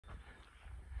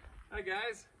Hi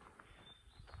guys,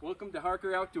 welcome to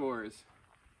Harker Outdoors.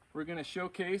 We're going to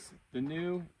showcase the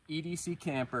new EDC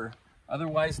camper,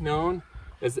 otherwise known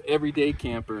as the everyday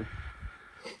camper.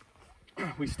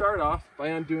 We start off by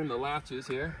undoing the latches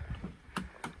here,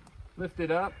 lift it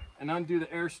up and undo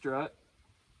the air strut,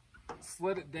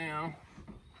 slid it down,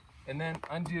 and then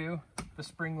undo the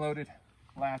spring-loaded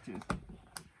latches.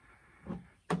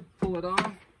 Pull it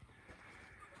off,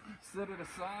 set it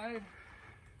aside.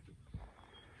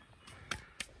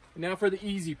 Now for the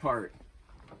easy part.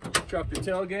 Drop your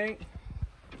tailgate,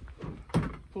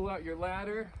 pull out your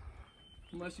ladder,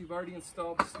 unless you've already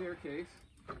installed the staircase.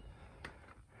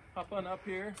 Hop on up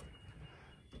here.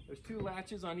 There's two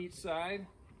latches on each side.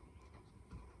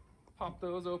 Pop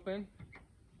those open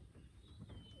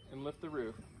and lift the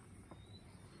roof.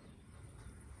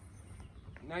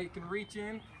 Now you can reach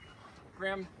in,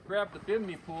 grab the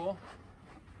bimini pole,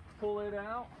 pull it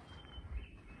out,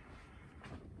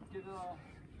 get it all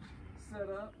set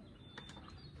up,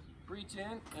 reach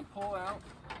in and pull out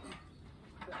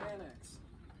the annex.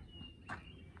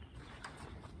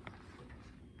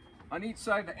 On each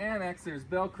side of the annex there's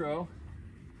Velcro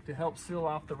to help seal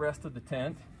off the rest of the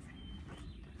tent,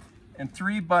 and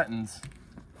 3 buttons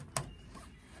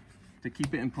to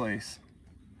keep it in place.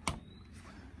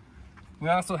 We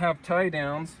also have tie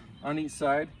downs on each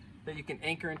side that you can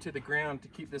anchor into the ground to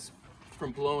keep this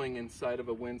from blowing inside of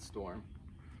a windstorm.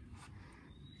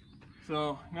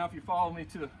 So now if you follow me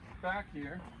to the back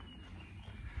here,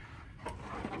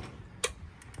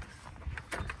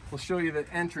 we'll show you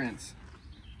the entrance.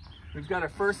 We've got our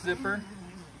first zipper,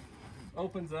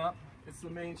 opens up, it's the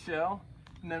main shell,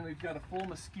 and then we've got a full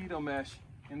mosquito mesh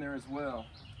in there as well.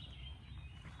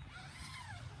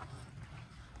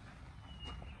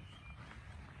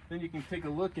 Then you can take a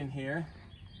look in here.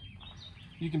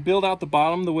 You can build out the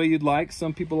bottom the way you'd like.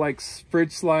 Some people like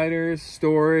fridge sliders,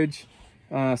 storage.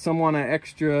 Some want an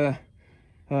extra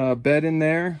bed in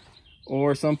there,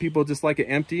 or some people just like it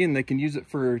empty and they can use it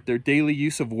for their daily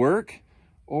use of work,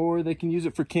 or they can use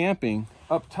it for camping.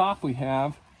 Up top we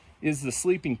have is the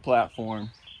sleeping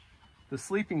platform. The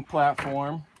sleeping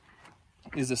platform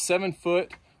is a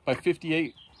 7-foot by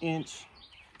 58-inch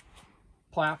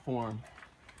platform.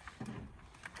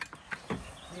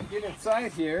 You get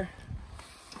inside here,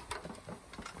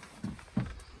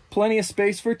 plenty of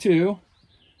space for 2.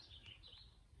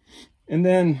 And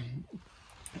then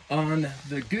on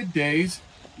the good days,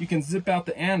 you can zip out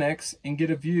the annex and get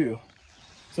a view.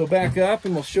 So back up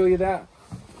and we'll show you that.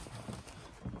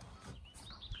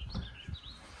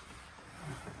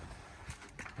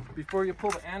 Before you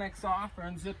pull the annex off or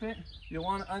unzip it, you'll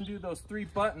want to undo those 3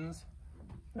 buttons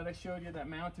that I showed you that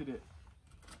mounted it,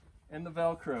 and the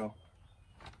Velcro.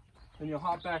 Then you'll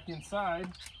hop back inside,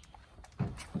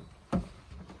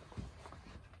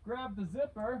 grab the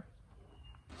zipper,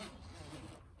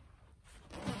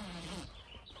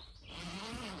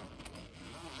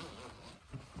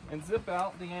 and zip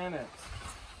out the annex.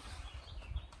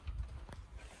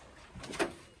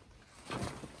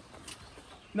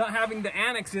 Not having the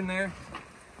annex in there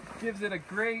gives it a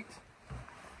great,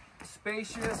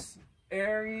 spacious,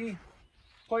 airy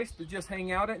place to just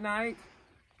hang out at night.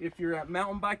 If you're at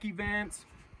mountain bike events,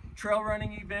 trail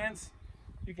running events,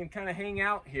 you can kind of hang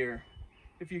out here.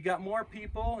 If you got more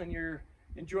people and you're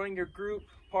enjoying your group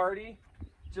party,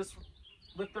 just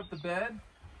lift up the bed.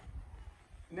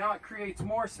 Now it creates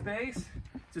more space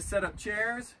to set up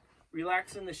chairs,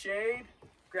 relax in the shade,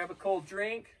 grab a cold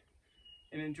drink,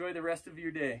 and enjoy the rest of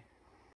your day.